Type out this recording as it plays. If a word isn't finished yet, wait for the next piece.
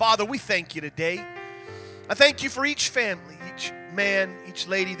Father, we thank you today. I thank you for each family, each man, each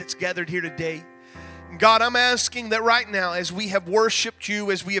lady that's gathered here today. And God, I'm asking that right now, as we have worshiped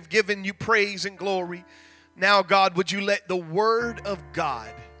you, as we have given you praise and glory, now, God, would you let the Word of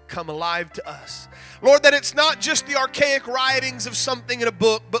God come alive to us? Lord, that it's not just the archaic writings of something in a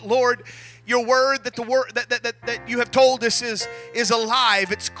book, but Lord, your word that you have told us is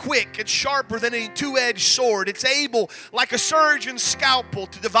alive, it's quick, it's sharper than any two-edged sword. It's able, like a surgeon's scalpel,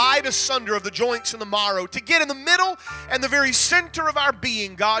 to divide asunder of the joints and the marrow, to get in the middle and the very center of our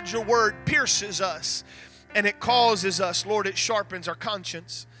being. God, your word pierces us and it causes us, Lord, it sharpens our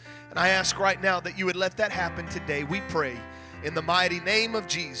conscience. And I ask right now that you would let that happen today. We pray in the mighty name of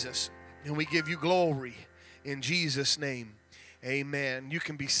Jesus, and we give you glory in Jesus' name. Amen. You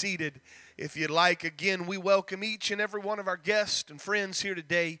can be seated if you'd like. Again, we welcome each and every one of our guests and friends here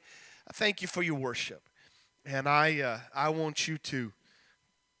today. I thank you for your worship. And I want you to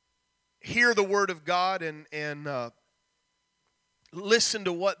hear the Word of God and listen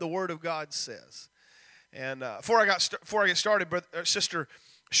to what the Word of God says. And before I get started, Sister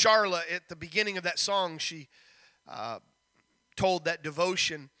Charla, at the beginning of that song, she told that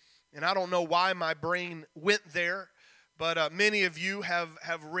devotion. And I don't know why my brain went there. But many of you have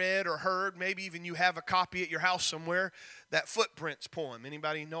read or heard, maybe even you have a copy at your house somewhere, that Footprints poem.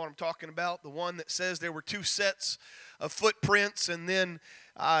 Anybody know what I'm talking about? The one that says there were two sets of footprints, and then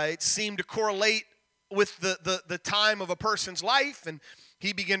it seemed to correlate with the time of a person's life, and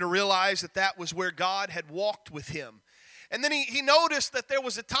he began to realize that that was where God had walked with him. And then he noticed that there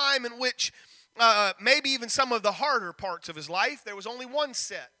was a time in which maybe even some of the harder parts of his life, there was only one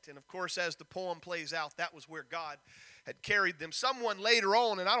set. And of course, as the poem plays out, that was where God had carried them. Someone later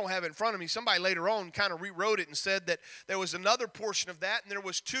on, and I don't have it in front of me, somebody later on kind of rewrote it and said that there was another portion of that, and there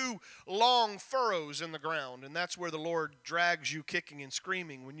was two long furrows in the ground, and that's where the Lord drags you kicking and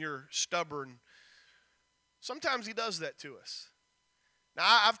screaming when you're stubborn. Sometimes he does that to us. Now,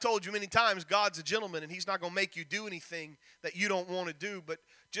 I've told you many times, God's a gentleman, and he's not going to make you do anything that you don't want to do, but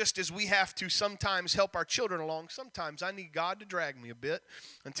just as we have to sometimes help our children along, sometimes I need God to drag me a bit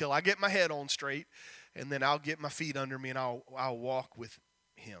until I get my head on straight, and then I'll get my feet under me and I'll walk with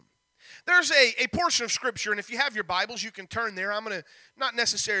him. There's a portion of Scripture, and if you have your Bibles, you can turn there. I'm going to not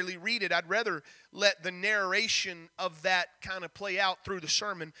necessarily read it. I'd rather let the narration of that kind of play out through the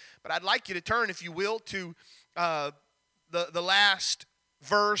sermon. But I'd like you to turn, if you will, to the last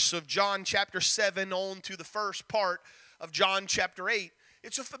verse of John chapter 7 on to the first part of John chapter 8.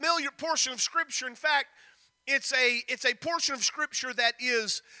 It's a familiar portion of Scripture. In fact, it's a portion of Scripture that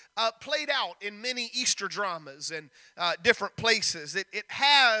is played out in many Easter dramas and different places. It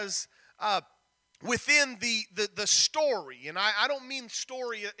has within the story, and I don't mean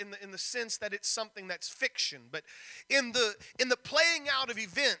story in the sense that it's something that's fiction, but in the playing out of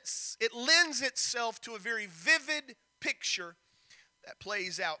events, it lends itself to a very vivid picture that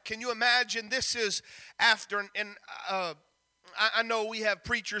plays out. Can you imagine? This is after, and I know we have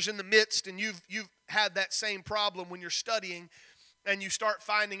preachers in the midst, and you've had that same problem when you're studying and you start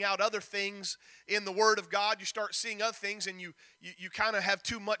finding out other things in the Word of God. You start seeing other things, and you kind of have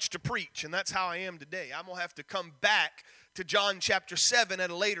too much to preach, and that's how I am today. I'm going to have to come back to John chapter 7 at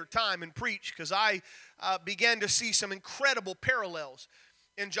a later time and preach, because I began to see some incredible parallels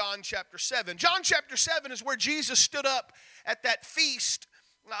in John chapter 7. John chapter 7 is where Jesus stood up at that feast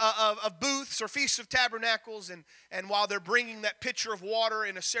of booths or Feast of Tabernacles, and while they're bringing that pitcher of water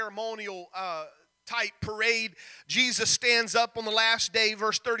in a ceremonial type parade, Jesus stands up on the last day,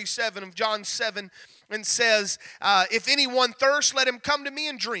 verse 37 of John 7, and says, if anyone thirsts, let him come to me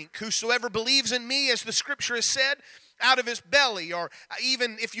and drink. Whosoever believes in me, as the Scripture has said, out of his belly, or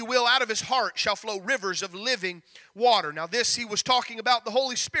even, if you will, out of his heart shall flow rivers of living water. Now this, he was talking about the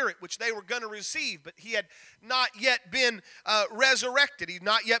Holy Spirit, which they were going to receive, but he had not yet been resurrected. He'd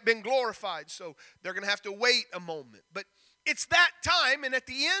not yet been glorified, so they're going to have to wait a moment. But it's that time, and at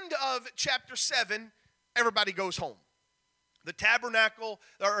the end of chapter 7, everybody goes home. The tabernacle,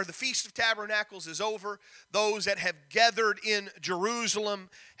 or the Feast of Tabernacles, is over. Those that have gathered in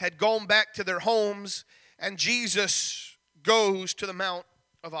Jerusalem had gone back to their homes, and Jesus goes to the Mount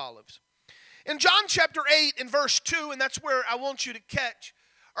of Olives. In John chapter 8 and verse 2, and that's where I want you to catch,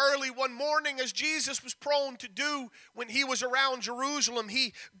 early one morning, as Jesus was prone to do when he was around Jerusalem,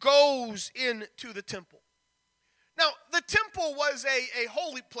 he goes into the temple. Now, the temple was a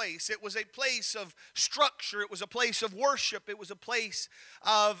holy place. It was a place of structure. It was a place of worship. It was a place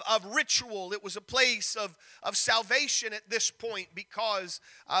of ritual. It was a place of salvation at this point, because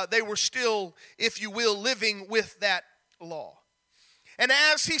they were still, if you will, living with that law. And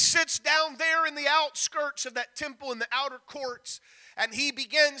as he sits down there in the outskirts of that temple, in the outer courts, And he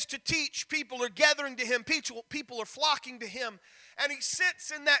begins to teach. People are gathering to him. People are flocking to him. And he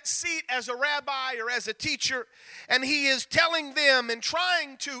sits in that seat as a rabbi or as a teacher, and he is telling them and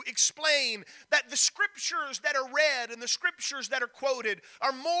trying to explain that the scriptures that are read and the scriptures that are quoted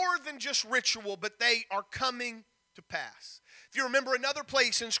are more than just ritual, but they are coming to pass. If you remember another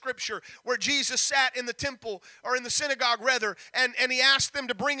place in Scripture where Jesus sat in the temple, or in the synagogue rather, and he asked them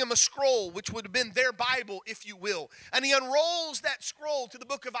to bring him a scroll, which would have been their Bible, if you will. And he unrolls that scroll to the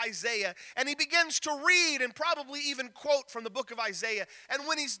book of Isaiah, and he begins to read and probably even quote from the book of Isaiah. And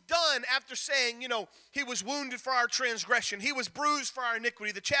when he's done, after saying, he was wounded for our transgression, he was bruised for our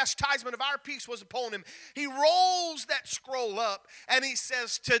iniquity, the chastisement of our peace was upon him, he rolls that scroll up, and he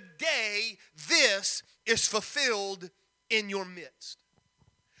says, today this is fulfilled in your midst.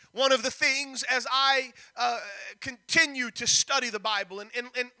 One of the things as I continue to study the Bible, and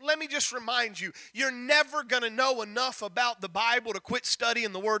let me just remind you, you're never going to know enough about the Bible to quit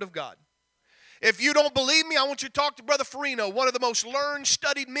studying the Word of God. If you don't believe me, I want you to talk to Brother Farino, one of the most learned,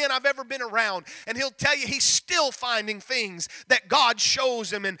 studied men I've ever been around. And he'll tell you he's still finding things that God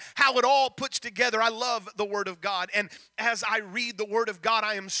shows him and how it all puts together. I love the Word of God. And as I read the Word of God,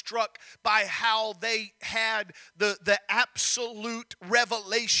 I am struck by how they had the absolute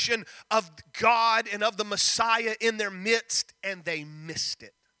revelation of God and of the Messiah in their midst, and they missed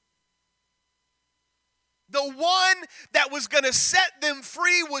it. The one that was going to set them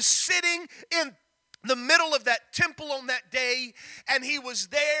free was sitting in the middle of that temple on that day, and he was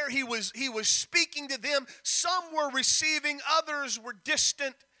there. He was speaking to them. Some were receiving, others were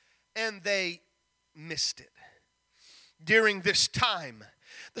distant, and they missed it. During this time,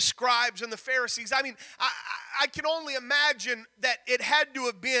 the scribes and the Pharisees, I can only imagine that it had to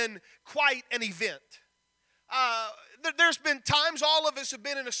have been quite an event. There's been times, all of us have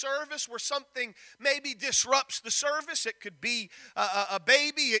been in a service where something maybe disrupts the service. It could be a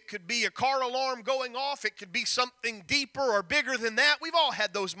baby. It could be a car alarm going off. It could be something deeper or bigger than that. We've all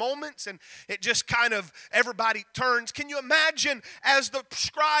had those moments, and it just kind of, everybody turns. Can you imagine as the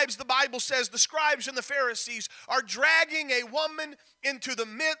scribes, the Bible says, the scribes and the Pharisees are dragging a woman into the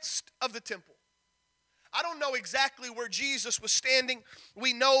midst of the temple? I don't know exactly where Jesus was standing.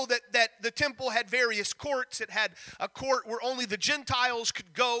 We know that the temple had various courts. It had a court where only the Gentiles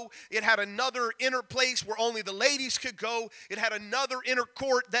could go. It had another inner place where only the ladies could go. It had another inner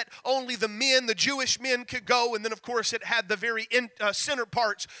court that only the men, the Jewish men, could go. And then, of course, it had the very center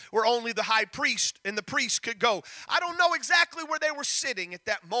parts where only the high priest and the priest could go. I don't know exactly where they were sitting at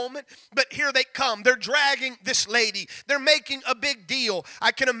that moment, but here they come. They're dragging this lady. They're making a big deal.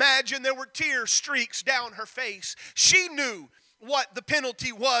 I can imagine there were tear streaks down her face. She knew what the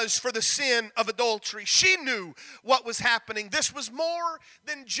penalty was for the sin of adultery. She knew what was happening. This was more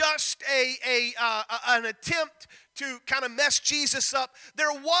than just an attempt to kind of mess Jesus up.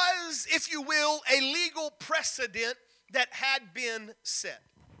 There was, if you will, a legal precedent that had been set.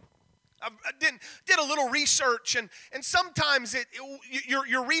 I did a little research, and sometimes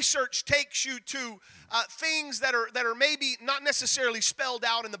your research takes you to things that are maybe not necessarily spelled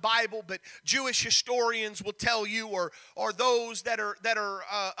out in the Bible, but Jewish historians will tell you, or those that are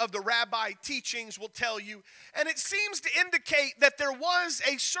of the rabbi teachings will tell you, and it seems to indicate that there was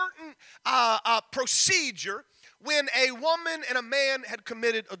a certain procedure when a woman and a man had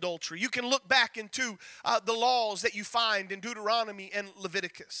committed adultery. You can look back into the laws that you find in Deuteronomy and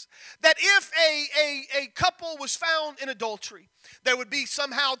Leviticus. That if a couple was found in adultery, there would be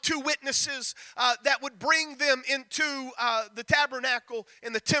somehow two witnesses that would bring them into the tabernacle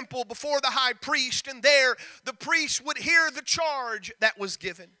in the temple before the high priest, and there the priest would hear the charge that was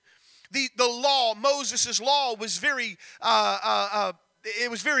given. The law, Moses' law, was very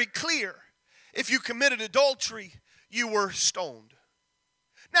clear. If you committed adultery, you were stoned.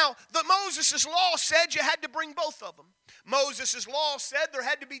 Now, Moses' law said you had to bring both of them. Moses' law said there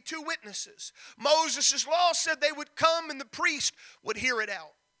had to be two witnesses. Moses' law said they would come and the priest would hear it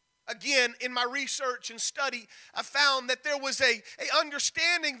out. Again, in my research and study, I found that there was a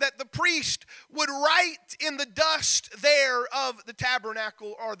understanding that the priest would write in the dust there of the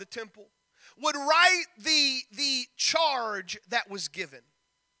tabernacle or the temple, would write the charge that was given.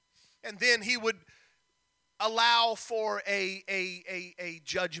 And then he would allow for a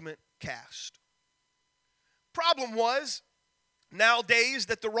judgment cast. Problem was, nowadays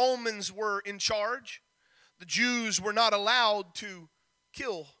that the Romans were in charge, the Jews were not allowed to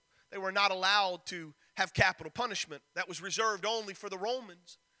kill. They were not allowed to have capital punishment. That was reserved only for the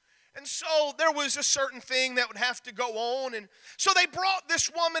Romans. And so there was a certain thing that would have to go on. And so they brought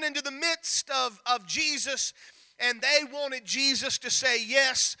this woman into the midst of Jesus. And they wanted Jesus to say,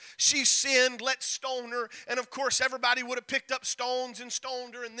 yes, she sinned, let's stone her. And of course, everybody would have picked up stones and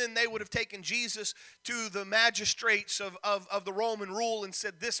stoned her, and then they would have taken Jesus to the magistrates of the Roman rule and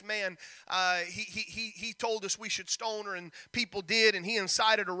said, this man, he told us we should stone her, and people did, and he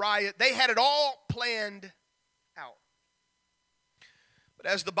incited a riot. They had it all planned out. But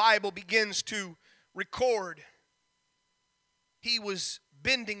as the Bible begins to record, he was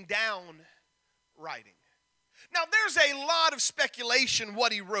bending down writing. Now, there's a lot of speculation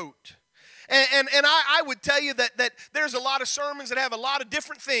what he wrote. And I would tell you that there's a lot of sermons that have a lot of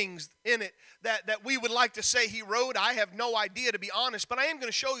different things in it that we would like to say he wrote. I have no idea, to be honest, but I am going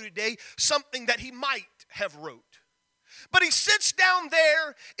to show you today something that he might have wrote. But he sits down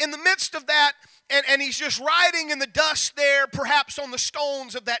there in the midst of that, and he's just writing in the dust there, perhaps on the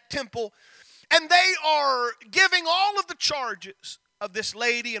stones of that temple. And they are giving all of the charges of this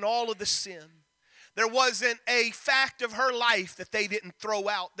lady and all of the sin. There wasn't a fact of her life that they didn't throw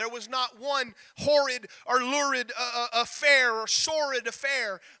out. There was not one horrid or lurid affair or sordid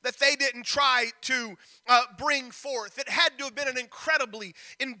affair that they didn't try to bring forth. It had to have been an incredibly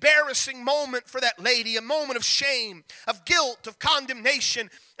embarrassing moment for that lady, a moment of shame, of guilt, of condemnation,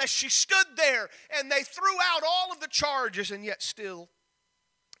 as she stood there and they threw out all of the charges, and yet still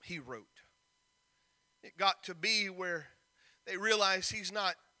he wrote. It got to be where they realized he's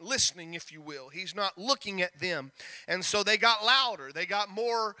not listening, if you will. He's not looking at them. And so they got louder. They got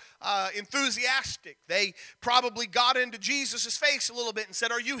more enthusiastic. They probably got into Jesus' face a little bit and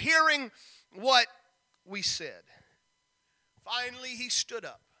said, are you hearing what we said? Finally, he stood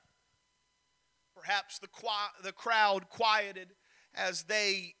up. Perhaps the crowd quieted as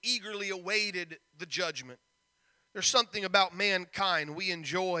they eagerly awaited the judgment. There's something about mankind. We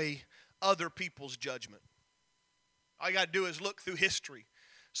enjoy other people's judgment. All you got to do is look through history.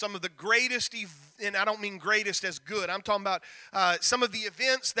 Some of the greatest, and I don't mean greatest as good, I'm talking about some of the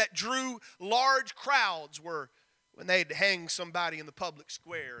events that drew large crowds were when they'd hang somebody in the public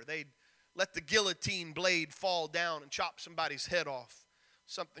square. They'd let the guillotine blade fall down and chop somebody's head off.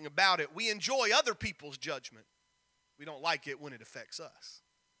 Something about it. We enjoy other people's judgment. We don't like it when it affects us.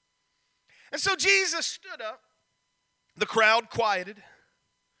 And so Jesus stood up. The crowd quieted.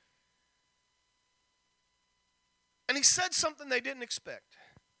 And he said something they didn't expect.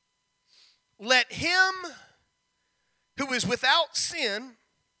 Let him who is without sin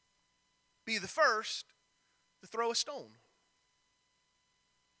be the first to throw a stone.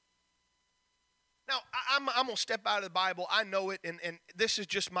 Now, I'm going to step out of the Bible. I know it, and this is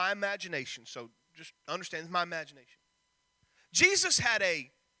just my imagination, so just understand it's my imagination. Jesus had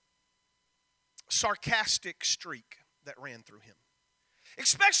a sarcastic streak that ran through him,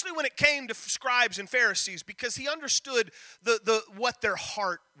 especially when it came to scribes and Pharisees, because he understood what their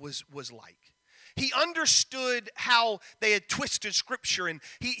heart was like. He understood how they had twisted Scripture, and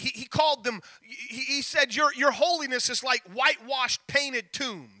he called them, he said, your holiness is like whitewashed painted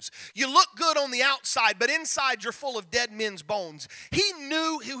tombs. You look good on the outside, but inside you're full of dead men's bones. He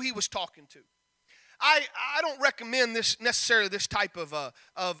knew who he was talking to. I don't recommend this necessarily this type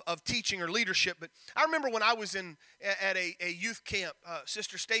of teaching or leadership, but I remember when I was at a youth camp,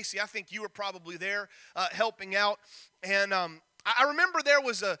 Sister Stacy, I think you were probably there helping out, and I remember there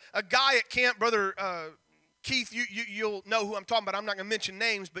was a guy at camp, Brother Keith, you'll know who I'm talking about. I'm not going to mention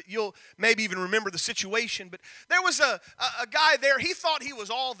names, but you'll maybe even remember the situation. But there was a guy there. He thought he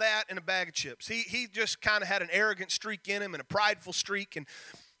was all that in a bag of chips. He just kind of had an arrogant streak in him and a prideful streak. And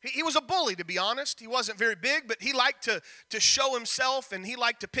he was a bully, to be honest. He wasn't very big, but he liked to show himself, and he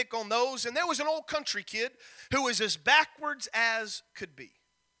liked to pick on those. And there was an old country kid who was as backwards as could be.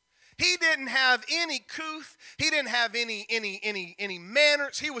 He didn't have any couth. He didn't have any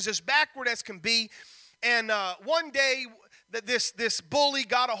manners. He was as backward as can be. And one day, this bully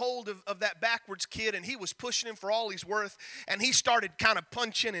got a hold of that backwards kid, and he was pushing him for all he's worth. And he started kind of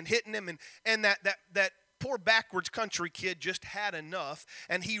punching and hitting him, and that poor backwards country kid just had enough,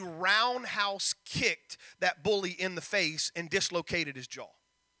 and he roundhouse kicked that bully in the face and dislocated his jaw.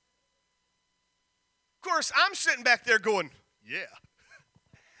 Of course, I'm sitting back there going, yeah.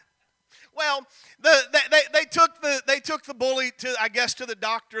 Well, they took the bully to, I guess, to the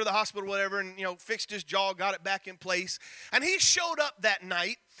doctor, the hospital, whatever, and fixed his jaw, got it back in place. And he showed up that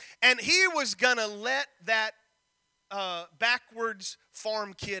night, and he was gonna let that backwards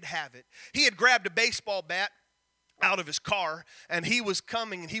farm kid have it. He had grabbed a baseball bat out of his car, and he was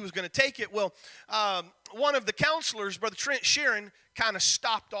coming, and he was going to take it. Well, one of the counselors, Brother Trent Sheeran, kind of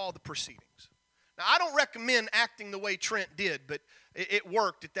stopped all the proceedings. Now, I don't recommend acting the way Trent did, but It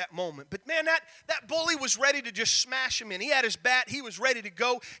worked at that moment. But man, that bully was ready to just smash him in. He had his bat. He was ready to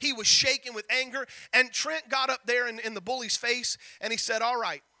go. He was shaking with anger. And Trent got up there in the bully's face, and he said, all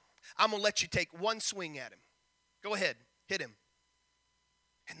right, I'm going to let you take one swing at him. Go ahead, hit him.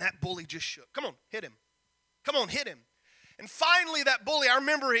 And that bully just shook. Come on, hit him. Come on, hit him. And finally, that bully, I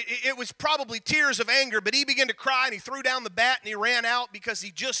remember it was probably tears of anger, but he began to cry, and he threw down the bat, and he ran out because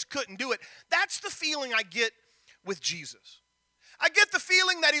he just couldn't do it. That's the feeling I get with Jesus. I get the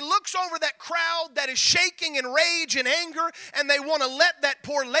feeling that he looks over that crowd that is shaking in rage and anger, and they want to let that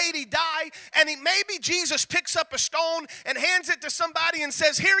poor lady die. And maybe Jesus picks up a stone and hands it to somebody and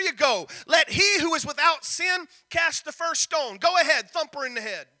says, here you go. Let he who is without sin cast the first stone. Go ahead, thump her in the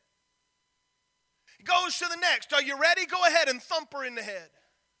head. He goes to the next. Are you ready? Go ahead and thump her in the head.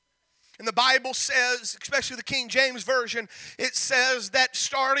 And the Bible says, especially the King James Version, it says that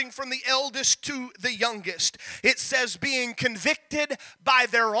starting from the eldest to the youngest, it says being convicted by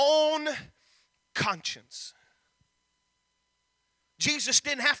their own conscience. Jesus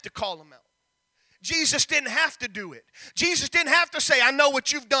didn't have to call them out. Jesus didn't have to do it. Jesus didn't have to say, I know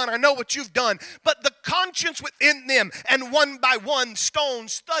what you've done, I know what you've done. But the conscience within them, and one by one,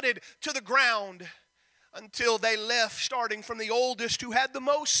 stones thudded to the ground, until they left, starting from the oldest who had the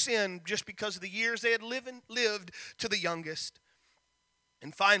most sin just because of the years they had lived to the youngest.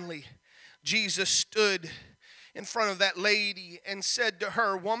 And finally, Jesus stood in front of that lady and said to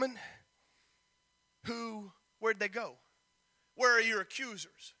her, woman, where'd they go? Where are your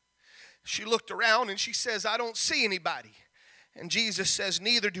accusers? She looked around and she says, I don't see anybody. And Jesus says,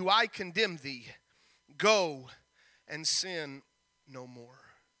 neither do I condemn thee. Go and sin no more.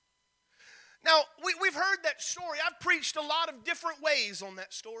 Now, we've heard that story. I've preached a lot of different ways on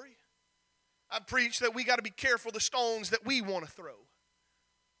that story. I've preached that we got to be careful the stones that we want to throw,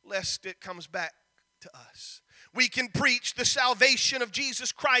 lest it comes back to us. We can preach the salvation of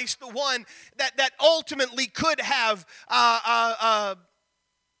Jesus Christ, the one that ultimately could have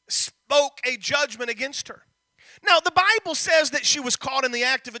spoke a judgment against her. Now, the Bible says that she was caught in the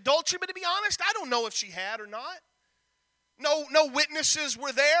act of adultery, but to be honest, I don't know if she had or not. No witnesses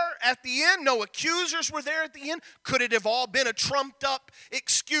were there at the end. No accusers were there at the end. Could it have all been a trumped up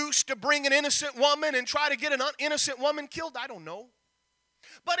excuse to bring an innocent woman and try to get an innocent woman killed? I don't know.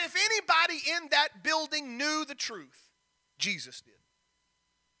 But if anybody in that building knew the truth, Jesus did.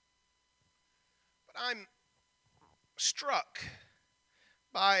 But I'm struck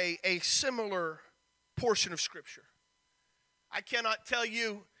by a similar portion of Scripture. I cannot tell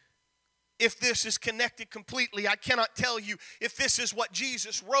you if this is connected completely. I cannot tell you if this is what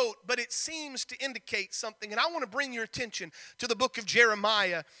Jesus wrote, but it seems to indicate something. And I want to bring your attention to the book of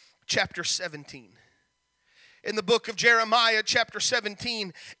Jeremiah, chapter 17. In the book of Jeremiah, chapter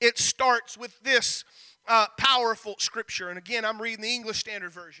 17, it starts with this powerful scripture. And again, I'm reading the English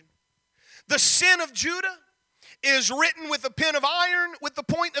Standard Version. The sin of Judah is written with a pen of iron, with the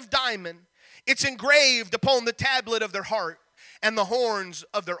point of diamond. It's engraved upon the tablet of their heart and the horns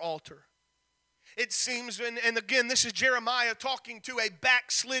of their altar. It seems, and again, this is Jeremiah talking to a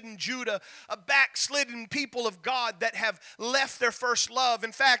backslidden Judah, a backslidden people of God that have left their first love.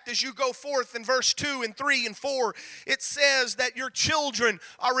 In fact, as you go forth in verse 2 and 3 and 4, it says that your children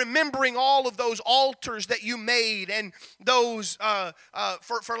are remembering all of those altars that you made and those,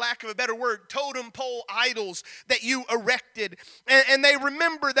 for lack of a better word, totem pole idols that you erected. And they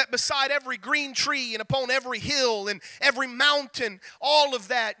remember that beside every green tree and upon every hill and every mountain, all of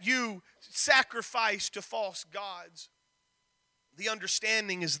that you sacrifice to false gods. The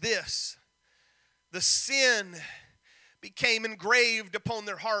understanding is this: the sin became engraved upon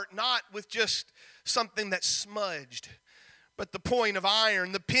their heart, not with just something that smudged, but the point of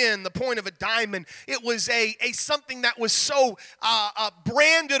iron, the pen, the point of a diamond. It was a something that was so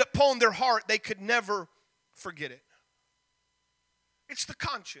branded upon their heart they could never forget it. It's the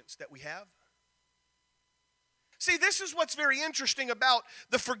conscience that we have. See, this is what's very interesting about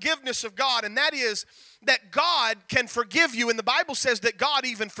the forgiveness of God, and that is that God can forgive you, and the Bible says that God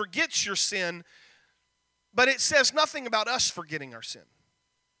even forgets your sin, but it says nothing about us forgetting our sin.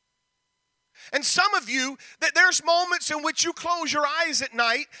 And some of you, that there's moments in which you close your eyes at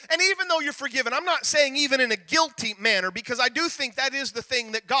night, and even though you're forgiven, I'm not saying even in a guilty manner, because I do think that is the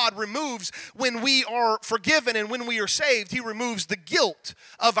thing that God removes when we are forgiven and when we are saved. He removes the guilt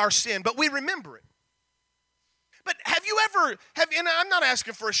of our sin, but we remember it. But have you ever, and I'm not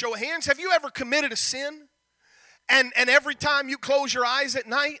asking for a show of hands, have you ever committed a sin? And every time you close your eyes at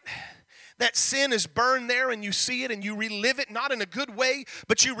night, that sin is burned there and you see it and you relive it, not in a good way,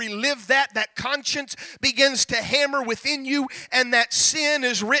 but you relive that conscience begins to hammer within you, and that sin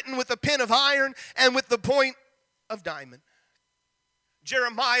is written with a pen of iron and with the point of diamond.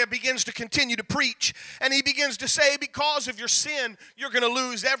 Jeremiah begins to continue to preach, and he begins to say, because of your sin, you're going to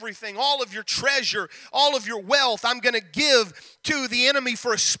lose everything. All of your treasure, all of your wealth, I'm going to give to the enemy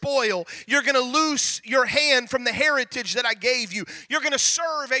for a spoil. You're going to loose your hand from the heritage that I gave you. You're going to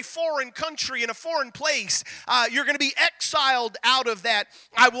serve a foreign country in a foreign place. You're going to be exiled out of that.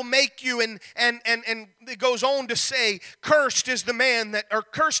 I will make you, and it goes on to say, cursed is the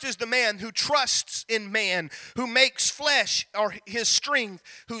man who trusts in man, who makes flesh or his strength,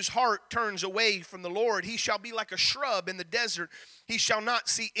 whose heart turns away from the Lord. He shall be like a shrub in the desert. He shall not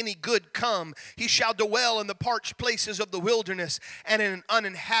see any good come. He shall dwell in the parched places of the wilderness and in an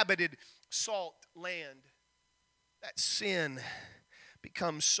uninhabited salt land. That sin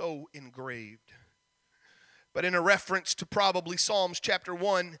becomes so engraved. But in a reference to probably Psalms chapter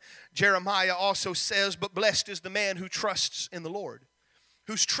 1, Jeremiah also says, but blessed is the man who trusts in the Lord,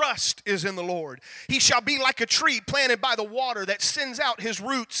 whose trust is in the Lord. He shall be like a tree planted by the water that sends out his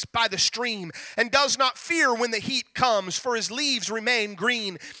roots by the stream and does not fear when the heat comes, for his leaves remain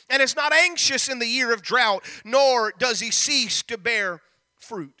green, and is not anxious in the year of drought, nor does he cease to bear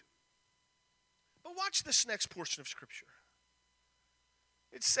fruit. But watch this next portion of Scripture.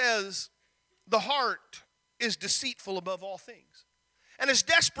 It says, the heart is deceitful above all things and is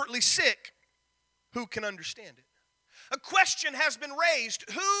desperately sick. Who can understand it? A question has been raised.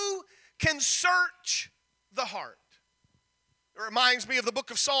 Who can search the heart? It reminds me of the book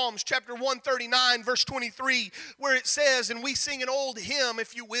of Psalms, chapter 139, verse 23, where it says, and we sing an old hymn,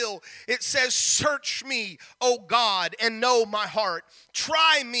 if you will, it says, search me, O God, and know my heart.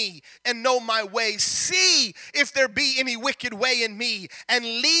 Try me and know my way. See if there be any wicked way in me, and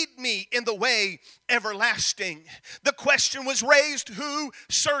lead me in the way everlasting. The question was raised, who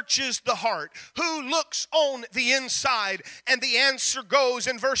searches the heart? Who looks on the inside? And the answer goes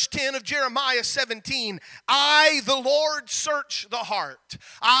in verse 10 of Jeremiah 17, I, the Lord, search the heart.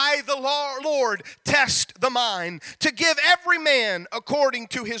 I, the Lord, test the mind, to give every man according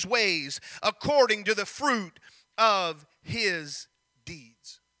to his ways, according to the fruit of his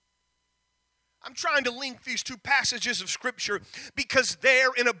deeds. I'm trying to link these two passages of Scripture because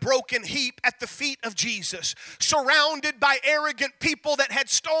they're in a broken heap at the feet of Jesus, surrounded by arrogant people that had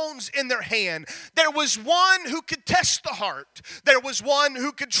stones in their hand. There was one who could test the heart. There was one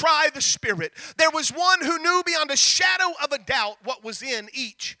who could try the spirit. There was one who knew beyond a shadow of a doubt what was in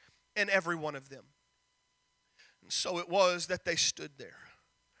each and every one of them. And so it was that they stood there.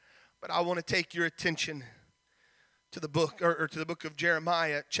 But I want to take your attention to the book, or to the book of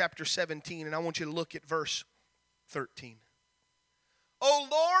Jeremiah, chapter 17, and I want you to look at verse 13. O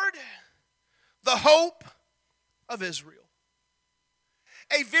Lord, the hope of Israel.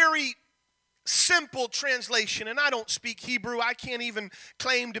 A very simple translation, and I don't speak Hebrew. I can't even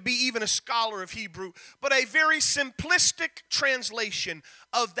claim to be even a scholar of Hebrew, but a very simplistic translation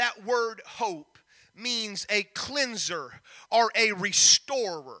of that word hope means a cleanser or a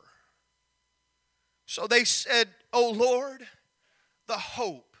restorer. So they said, O Lord, the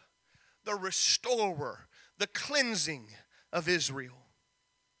hope, the restorer, the cleansing of Israel.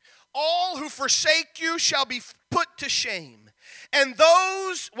 All who forsake you shall be put to shame. And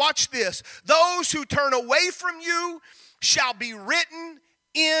those, watch this, those who turn away from you shall be written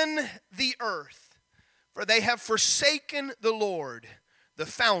in the earth. For they have forsaken the Lord, the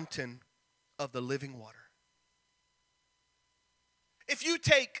fountain of the living water. If you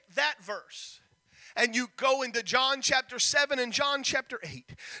take that verse and you go into John chapter 7 and John chapter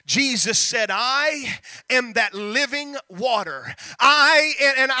 8, Jesus said, I am that living water.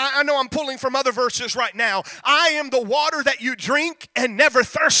 I know I'm pulling from other verses right now. I am the water that you drink and never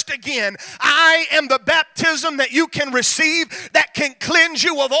thirst again. I am the baptism that you can receive that can cleanse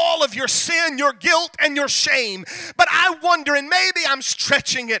you of all of your sin, your guilt, and your shame. But I wonder, and maybe I'm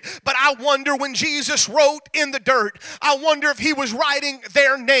stretching it, but I wonder when Jesus wrote in the dirt, I wonder if he was writing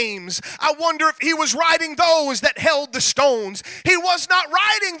their names. I wonder if he was writing those that held the stones. He was not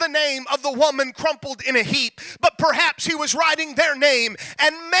writing the name of the woman crumpled in a heap, but perhaps he was writing their name.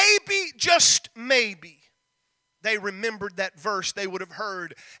 And maybe, just maybe, they remembered that verse they would have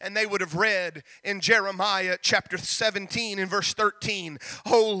heard and they would have read in Jeremiah chapter 17 and verse 13.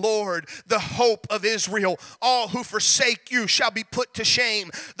 O Lord, the hope of Israel, all who forsake you shall be put to shame.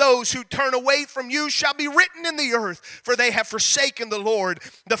 Those who turn away from you shall be written in the earth, for they have forsaken the Lord,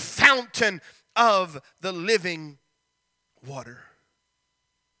 the fountain of the living water.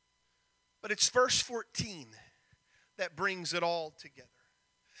 But it's verse 14 that brings it all together.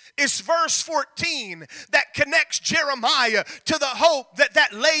 It's verse 14 that connects Jeremiah to the hope that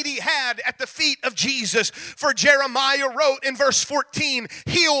that lady had at the feet of Jesus. For Jeremiah wrote in verse 14,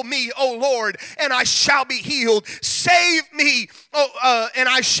 heal me, O Lord, and I shall be healed. Save me, and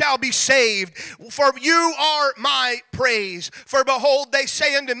I shall be saved. For you are my praise. For behold, they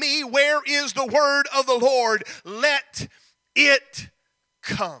say unto me, where is the word of the Lord? Let it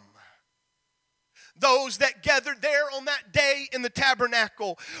come. Those that gathered there on that day in the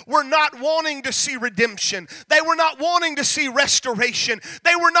tabernacle were not wanting to see redemption. They were not wanting to see restoration.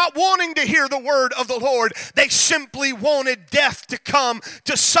 They were not wanting to hear the word of the Lord. They simply wanted death to come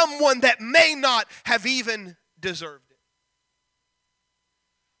to someone that may not have even deserved it.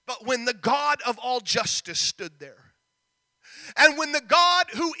 But when the God of all justice stood there, and when the God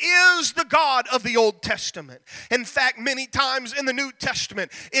who is the God of the Old Testament, in fact, many times in the New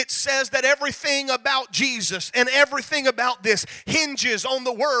Testament, it says that everything about Jesus and everything about this hinges on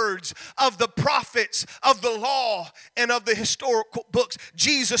the words of the prophets, of the law, and of the historical books.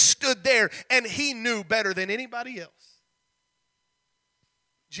 Jesus stood there and he knew better than anybody else.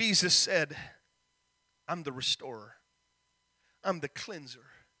 Jesus said, I'm the restorer. I'm the cleanser.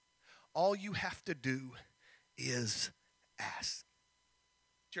 All you have to do is ask.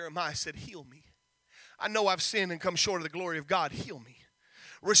 Jeremiah said, heal me. I know I've sinned and come short of the glory of God. Heal me.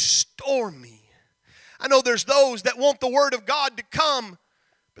 Restore me. I know there's those that want the word of God to come,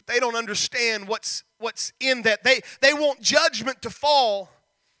 but they don't understand what's in that. They want judgment to fall,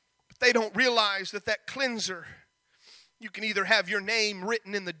 but they don't realize that cleanser, you can either have your name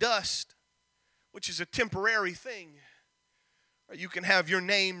written in the dust, which is a temporary thing, or you can have your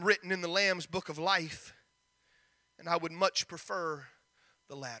name written in the Lamb's book of life. And I would much prefer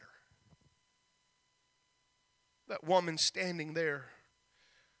the latter. That woman standing there,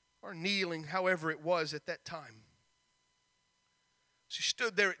 or kneeling, however it was at that time. She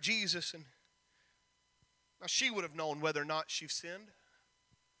stood there at Jesus, and now she would have known whether or not she sinned.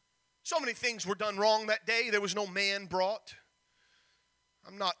 So many things were done wrong that day. There was no man brought.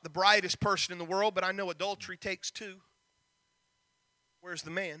 I'm not the brightest person in the world, but I know adultery takes two. Where's the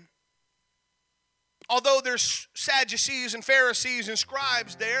man? Although there's Sadducees and Pharisees and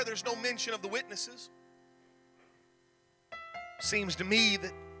scribes there, there's no mention of the witnesses. Seems to me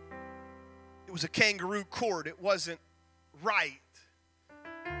that it was a kangaroo court. It wasn't right.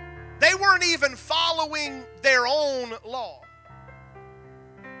 They weren't even following their own law.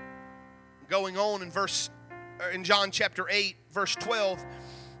 Going on in John chapter 8, verse 12,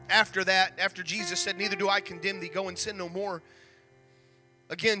 after that, after Jesus said, neither do I condemn thee, go and sin no more.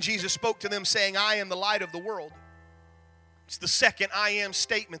 Again, Jesus spoke to them saying, I am the light of the world. It's the second I am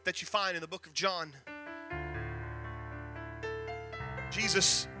statement that you find in the book of John.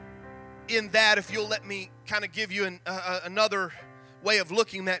 Jesus, in that, if you'll let me kind of give you another way of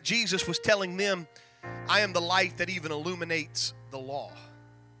looking at, Jesus was telling them, I am the light that even illuminates the law.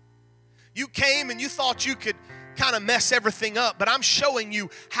 You came and you thought you could kind of mess everything up, but I'm showing you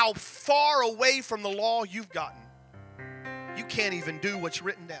how far away from the law you've gotten. You can't even do what's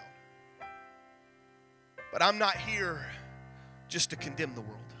written down. But I'm not here just to condemn the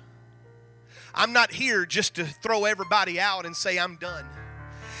world. I'm not here just to throw everybody out and say I'm done.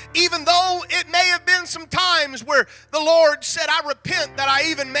 Even though it may have been some times where the Lord said, I repent that I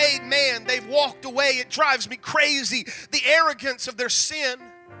even made man. They've walked away. It drives me crazy, the arrogance of their sin.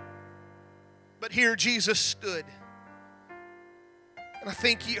 But here Jesus stood. And I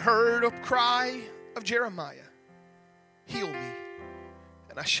think he heard a cry of Jeremiah. Heal me,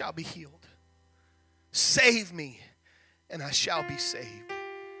 and I shall be healed. Save me, and I shall be saved.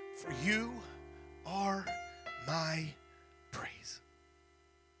 For you are my praise.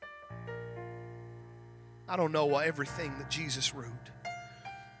 I don't know everything that Jesus wrote,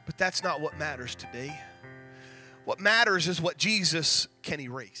 but that's not what matters today. What matters is what Jesus can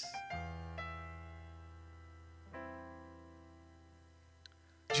erase.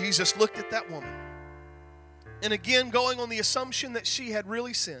 Jesus looked at that woman. And again, going on the assumption that she had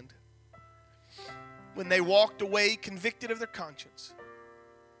really sinned, when they walked away convicted of their conscience.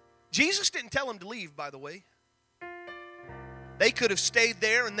 Jesus didn't tell them to leave, by the way. They could have stayed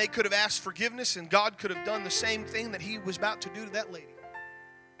there and they could have asked forgiveness, and God could have done the same thing that he was about to do to that lady.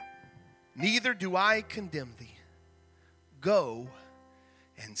 Neither do I condemn thee. Go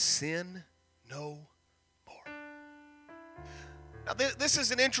and sin no more. Now, this is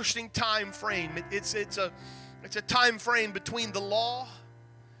an interesting time frame. It's a time frame between the law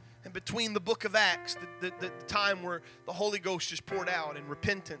and between the book of Acts, the time where the Holy Ghost is poured out and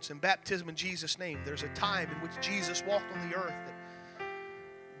repentance and baptism in Jesus' name. There's a time in which Jesus walked on the earth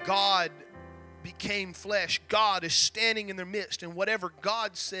that God became flesh. God is standing in their midst, and whatever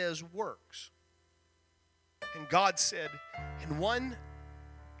God says works. And God said in one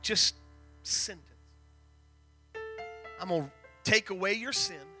just sentence, I'm going to take away your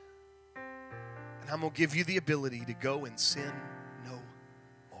sin, and I'm going to give you the ability to go and sin no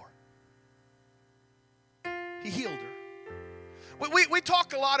more. He healed her. We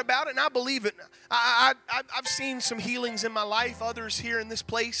talk a lot about it, and I believe it. I've seen some healings in my life. Others here in this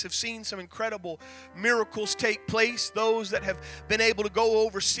place have seen some incredible miracles take place. Those that have been able to go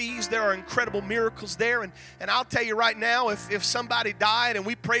overseas, there are incredible miracles there. And I'll tell you right now, if somebody died and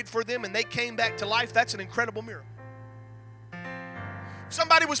we prayed for them and they came back to life, that's an incredible miracle. If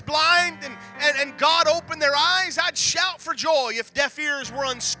somebody was blind and God opened their eyes, I'd shout for joy. If deaf ears were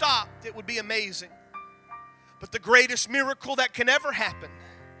unstopped, it would be amazing. But the greatest miracle that can ever happen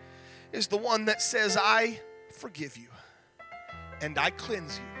is the one that says, I forgive you and I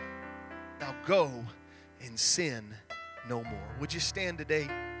cleanse you. Now go and sin no more. Would you stand today?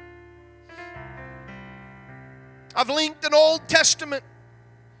 I've linked an Old Testament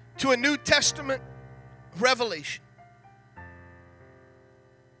to a New Testament revelation.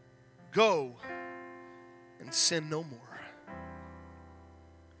 Go and sin no more.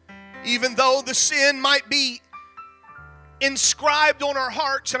 Even though the sin might be inscribed on our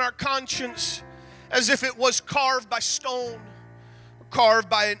hearts and our conscience as if it was carved by stone, or carved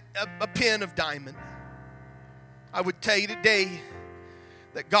by a pen of diamond, I would tell you today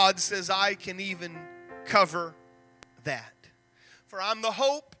that God says I can even cover that. For I'm the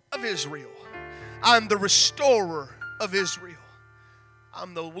hope of Israel. I'm the restorer of Israel.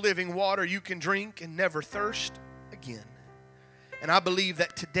 I'm the living water you can drink and never thirst again. And I believe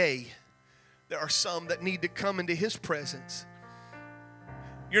that today there are some that need to come into His presence.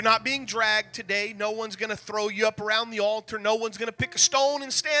 You're not being dragged today. No one's going to throw you up around the altar. No one's going to pick a stone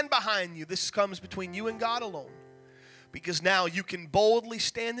and stand behind you. This comes between you and God alone. Because now you can boldly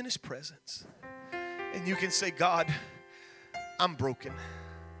stand in His presence. And you can say, God, I'm broken.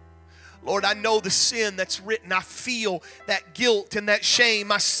 Lord, I know the sin that's written. I feel that guilt and that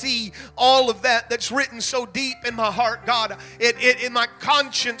shame. I see all of that that's written so deep in my heart, God. In my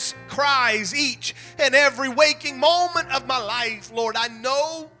conscience cries each and every waking moment of my life. Lord, I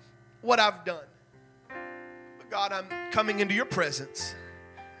know what I've done. But God, I'm coming into your presence.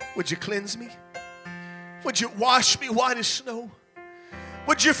 Would you cleanse me? Would you wash me white as snow?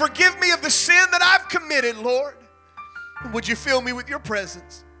 Would you forgive me of the sin that I've committed, Lord? And would you fill me with your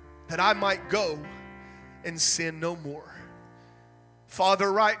presence, that I might go and sin no more.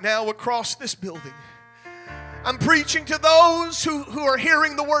 Father, right now across this building, I'm preaching to those who are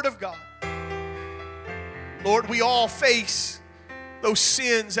hearing the Word of God. Lord, we all face those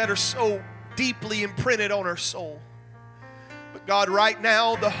sins that are so deeply imprinted on our soul. But God, right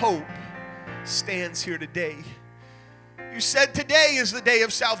now, the hope stands here today. You said today is the day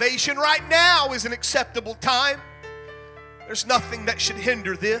of salvation. Right now is an acceptable time. There's nothing that should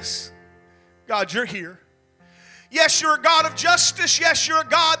hinder this. God, you're here. Yes, you're a God of justice. Yes, you're a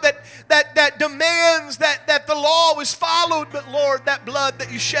God that demands that the law was followed. But Lord, that blood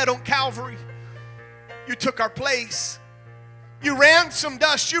that you shed on Calvary, you took our place. You ransomed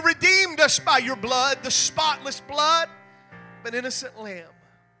us. You redeemed us by your blood, the spotless blood of an innocent lamb,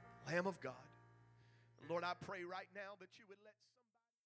 Lamb of God. Lord, I pray right now that you would